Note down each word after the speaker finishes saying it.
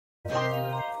What's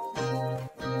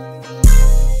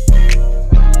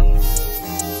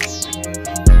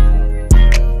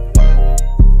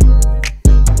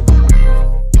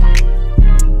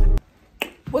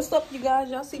up, you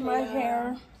guys? Y'all see my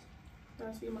hair?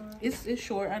 I see mine. It's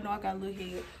short. I know I got a little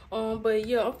head. But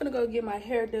yeah, I'm finna go get my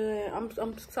hair done.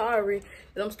 I'm sorry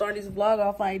that I'm starting this vlog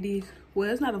off like this. Well,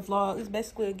 it's not a vlog. It's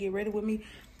basically a get ready with me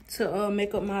to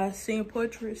make up my scene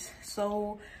portraits.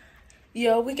 So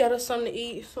yeah, we got us something to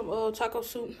eat, some taco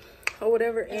soup or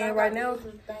whatever. And right now,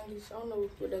 I don't know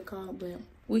what they call, but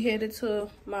we headed to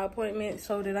my appointment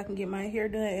so that I can get my hair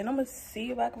done. And I'm gonna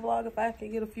see if I can vlog, if I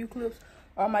can get a few clips,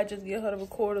 or I might just get her to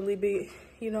record a little bit.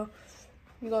 You know,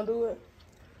 you gonna do it?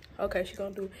 Okay, she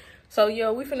gonna do it. So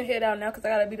yeah, we finna head out now because I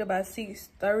gotta be there by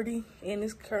 6:30, and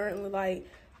it's currently like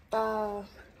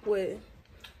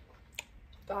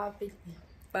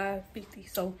 5:50.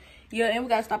 So yeah, and we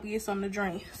gotta stop and get something to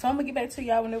drink. So I'm gonna get back to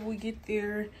y'all whenever we get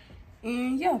there.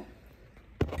 And yeah,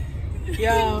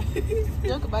 y'all,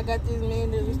 look, I got this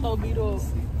man that just so beat up.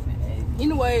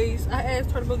 Anyways, I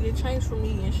asked her to go get change for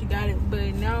me and she got it,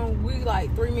 but now we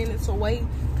like 3 minutes away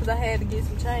because I had to get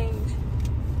some change.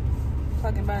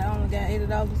 Talking about I only got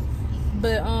 $80,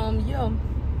 but yeah, I'm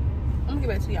gonna get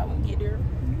back to y'all when we get there.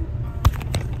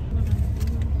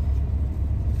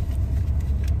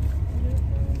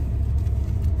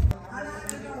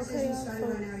 Okay,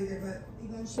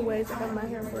 so anyways, I got my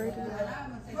hair braided.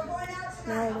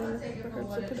 Now I'm waiting for her to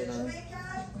put it on.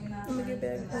 I'm gonna get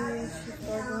back and then she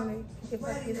start doing it if I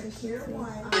get some kids in.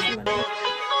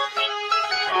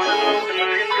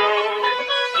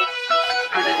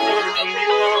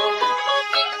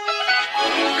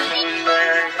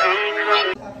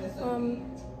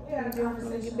 I'm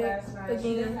gonna get back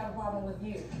again.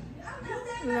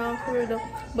 No, for real though.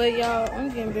 But y'all, I'm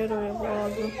getting better at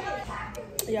vlogging.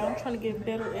 Y'all, I'm trying to get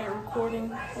better at recording.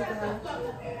 Look at her.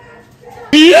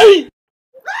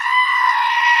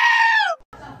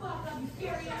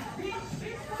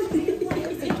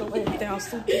 Down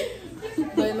stupid.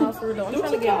 But no, for real though, I'm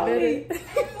trying to get better.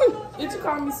 you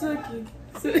call me Suki.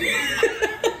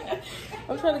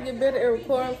 I'm trying to get better at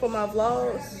recording for my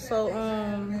vlogs. So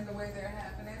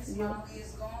yeah.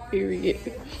 Period.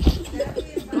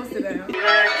 Don't sit down.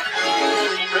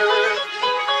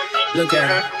 Look at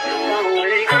her.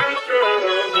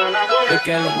 Look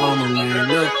at her mama, man.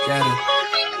 Look at her.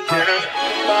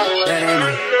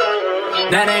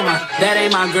 That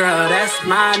ain't my girl. That's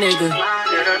my nigga.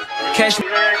 Catch me.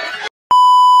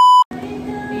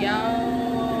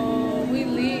 Y'all, we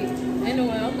lit.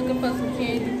 Anyway, I'm looking for some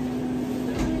candy.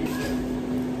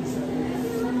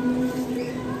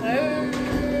 Hey.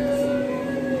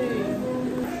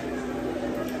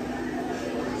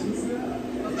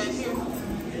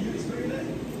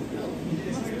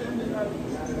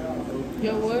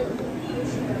 Yo, what?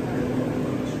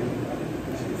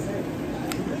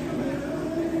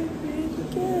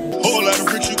 Whole lot of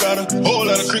bricks, you got a whole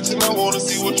lot of tricks, and I wanna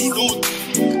see what you do.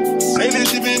 Lately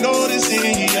she been noticing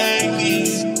he ain't me.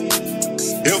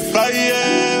 If I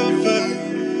ever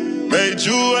made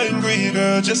you angry,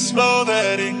 girl, just know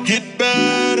that it get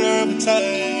better with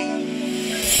time.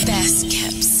 Best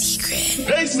kept secret.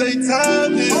 They say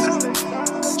time is.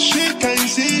 She can't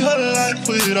see her life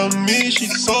without me.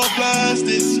 She's so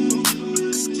blasted.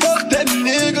 Fuck that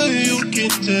nigga, you can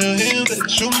tell him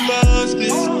that you must be.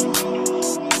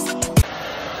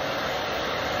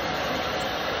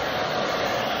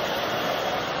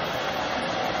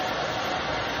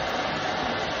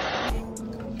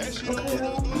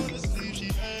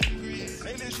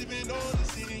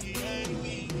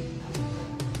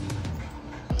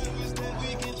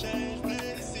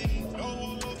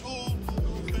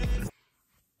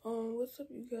 What's up,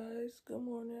 you guys? Good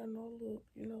morning. I know, look,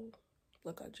 you know,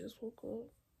 like I just woke up.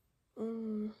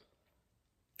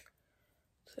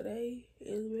 Today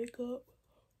is wake up.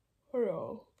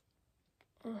 Hold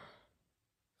on.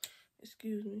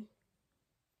 Excuse me.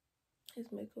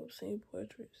 It's makeup, scene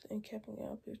portraits, and cap and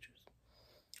gown pictures.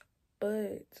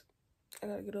 But I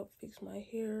gotta get up, fix my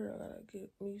hair. I gotta get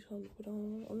me something to put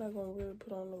on. I'm not gonna really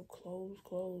put on no clothes.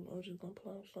 I'm just gonna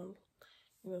put on some,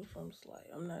 you know, something slight.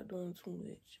 I'm not doing too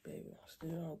much, baby. I still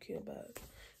don't care about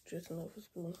dressing up for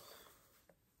school.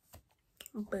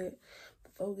 But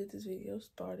before we get this video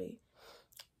started,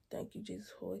 thank you, Jesus,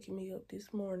 for waking me up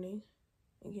this morning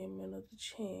and giving me another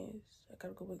chance. I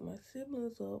gotta go wake my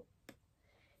siblings up.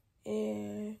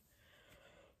 And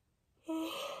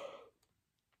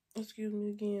excuse me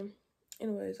again.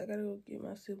 Anyways, I gotta go get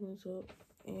my siblings up,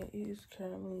 and it is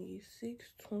currently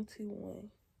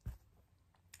 6:21.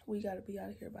 We gotta be out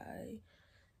of here by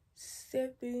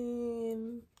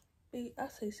 7. I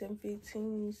say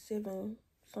 7:15, 7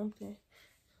 something,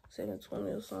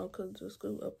 7:20 or something, because the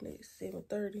school opened at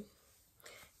 7:30.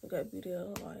 We gotta be there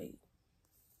like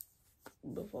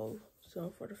before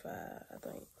 7:45, I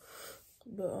think.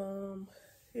 But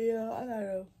yeah, I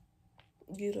gotta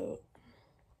get up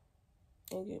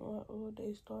and get my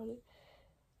day started.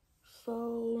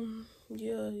 So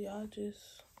yeah, y'all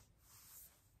just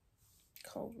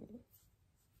call me.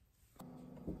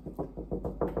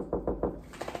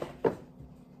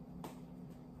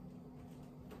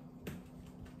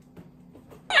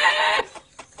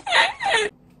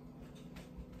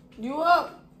 You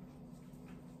up?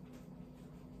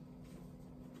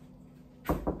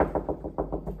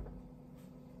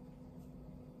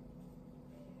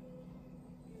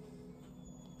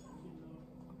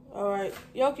 All right,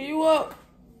 Yoki, you up?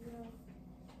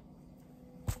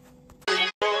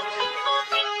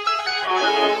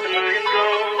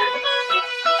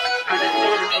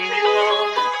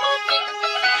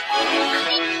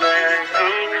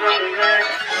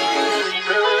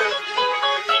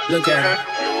 Look at her.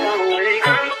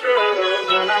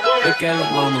 Look at her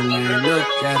mama, man.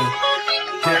 Look at her.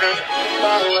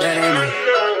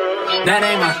 That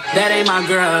ain't my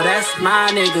girl. That's my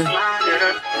nigga.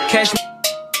 Catch me.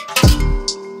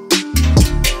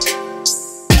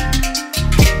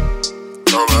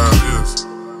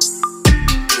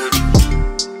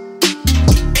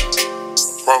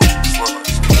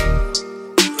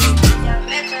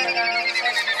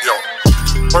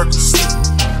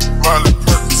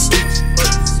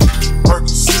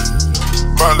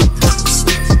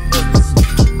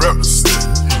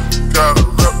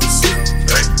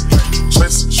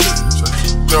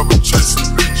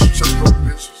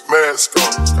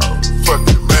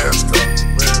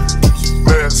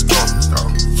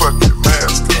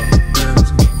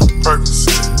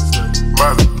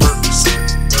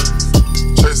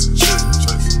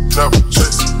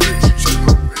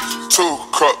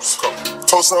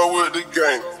 Toast out with the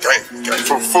gang.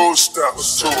 From food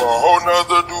stamps to a whole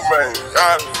nother domain.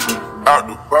 Out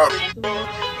the bottom.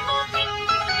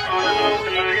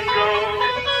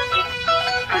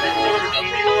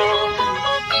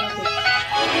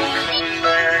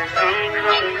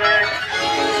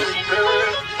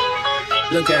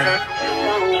 Look at her.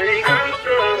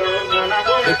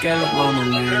 Look at her mama,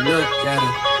 man. Look at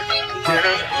her.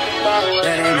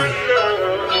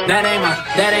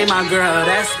 That ain't my girl.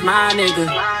 That's my nigga.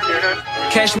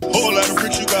 Catch me. Whole lot of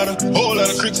bricks, you got a whole lot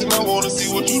of tricks, and I wanna see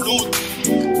what you do.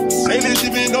 Lately she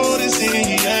been noticing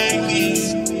he ain't me.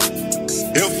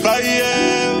 If I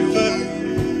ever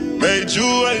made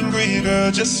you angry,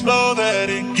 girl, just know that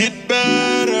it get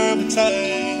better with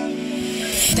time.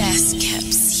 Best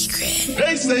kept secret.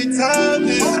 They say time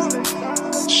is,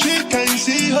 she can't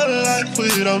see her life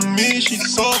without me,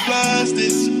 she's so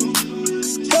blasted.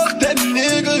 Fuck that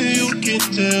nigga, you can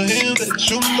tell him that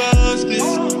you must be.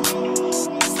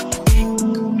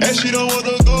 And she don't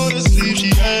wanna go to sleep,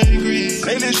 she angry.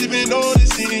 Lately she been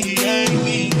noticing he ain't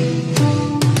me.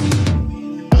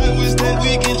 I wish that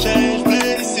we can change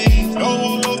places. Don't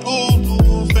wanna go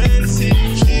through fantasy.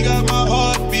 She got my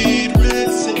heartbeat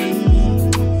racing.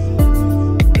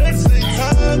 They say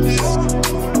time is,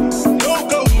 don't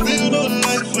go live no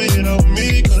life without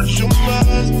me, cause you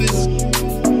must be.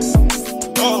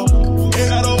 And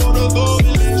I don't wanna go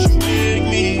unless you make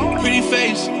me. Pretty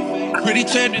face, pretty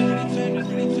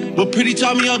tender, but pretty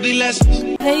taught me ugly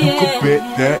lessons. Hey,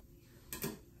 yeah.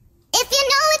 If you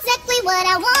know exactly what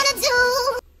I wanna do.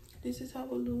 This is how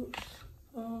it looks.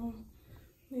 Let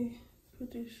me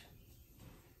put this.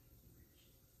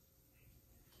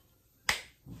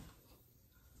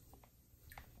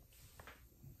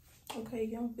 Okay,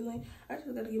 y'all feeling? I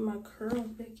just gotta get my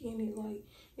curls back in it. Like,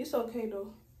 it's okay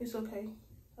though. It's okay.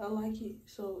 I like it,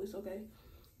 so it's okay.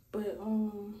 But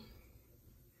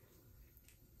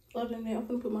other than that, I'm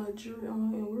gonna put my jewelry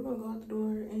on and we're gonna go out the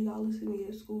door and y'all will see me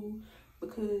at school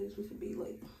because we could be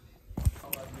late.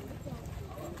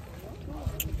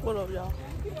 What up, y'all?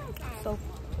 So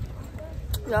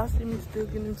y'all see me still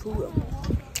getting into it,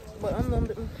 but I'm gonna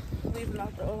be leaving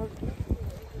out the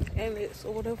annex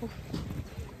or whatever.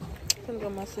 I'm gonna go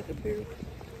my second period.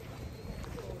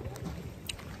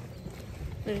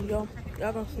 And y'all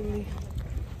gonna see me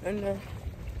in there.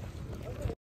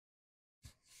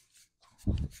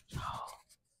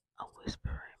 I'm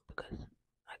whispering because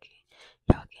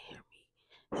y'all can hear me.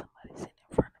 Somebody sitting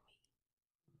in front of me,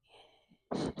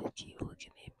 and she just keep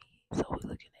looking at me. So we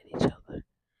looking at each other, and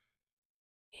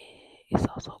it's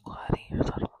also quiet in here,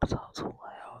 so I don't want to talk too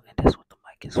loud. And that's what the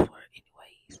mic is for,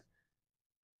 anyways.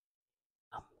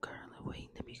 I'm currently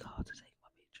waiting to be called to take my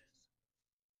pictures,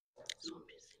 so I'm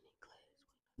just sitting in class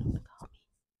waiting for them to call me.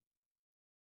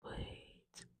 But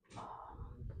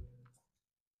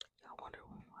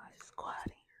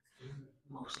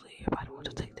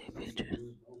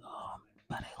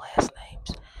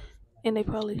And they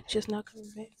probably just not coming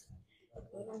back.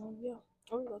 But yeah,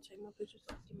 I'm gonna take my pictures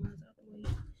so I can get mine out the way.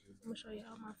 I'm gonna show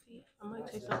y'all my feet. I might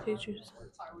take some pictures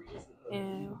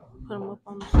and put them up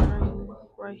on the screen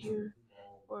right here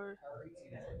or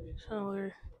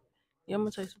somewhere. Yeah, I'm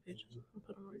gonna take some pictures and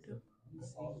put them right there.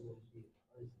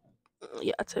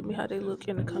 Yeah, tell me how they look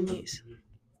in the comments.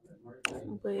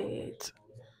 But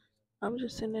I'm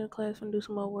just sitting in class and do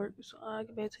some more work. So I'll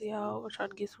get back to y'all. I'll try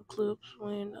to get some clips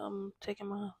when I'm taking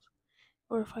mine.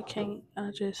 Or if I can't,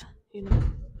 I'll just,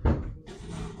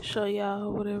 show y'all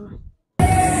or whatever.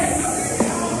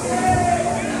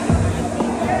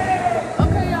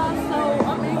 Okay, y'all, so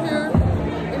I'm in here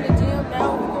in the gym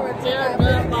now. We're going to take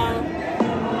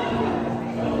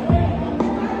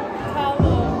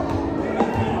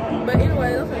But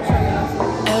anyway, let's show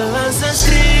y'all. Elas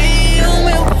rastreiam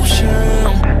meu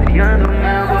colchão, criando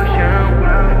meu colchão,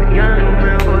 criando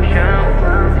meu colchão,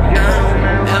 criando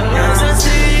meu colchão. Elas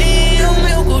rastreiam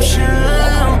meu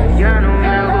colchão, criando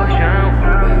meu colchão,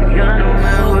 criando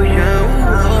meu colchão,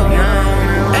 criando meu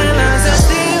colchão. Elas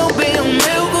rastreiam bem o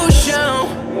meu colchão.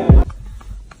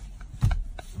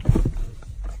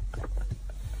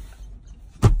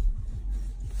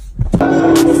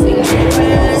 Sem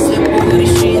GPS, por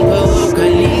instinto,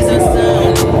 localização.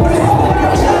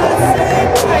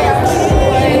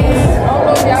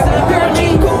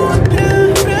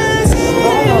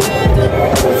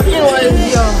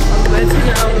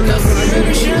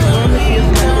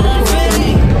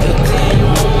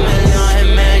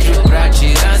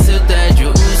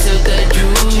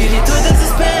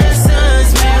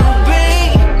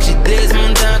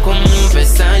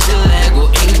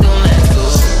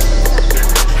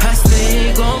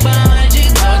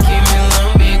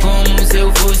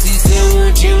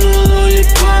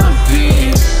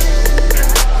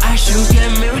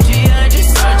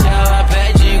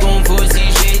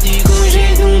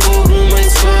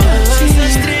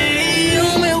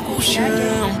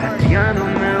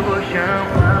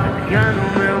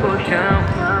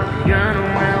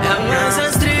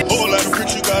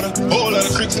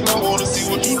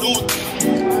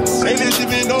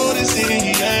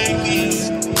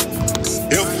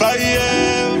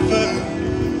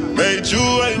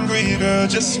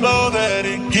 Just know that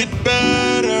it get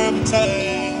better with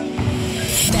time.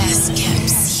 Best kept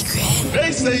secret.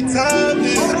 They say time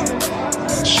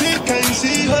is. She can't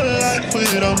see her life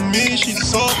without me. She's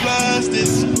so blasted.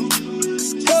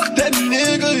 Fuck that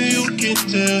nigga, you can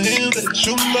tell him that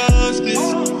you must be.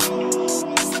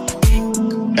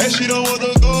 And she don't want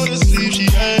to go to sleep, she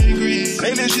angry.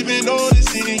 Lately she been on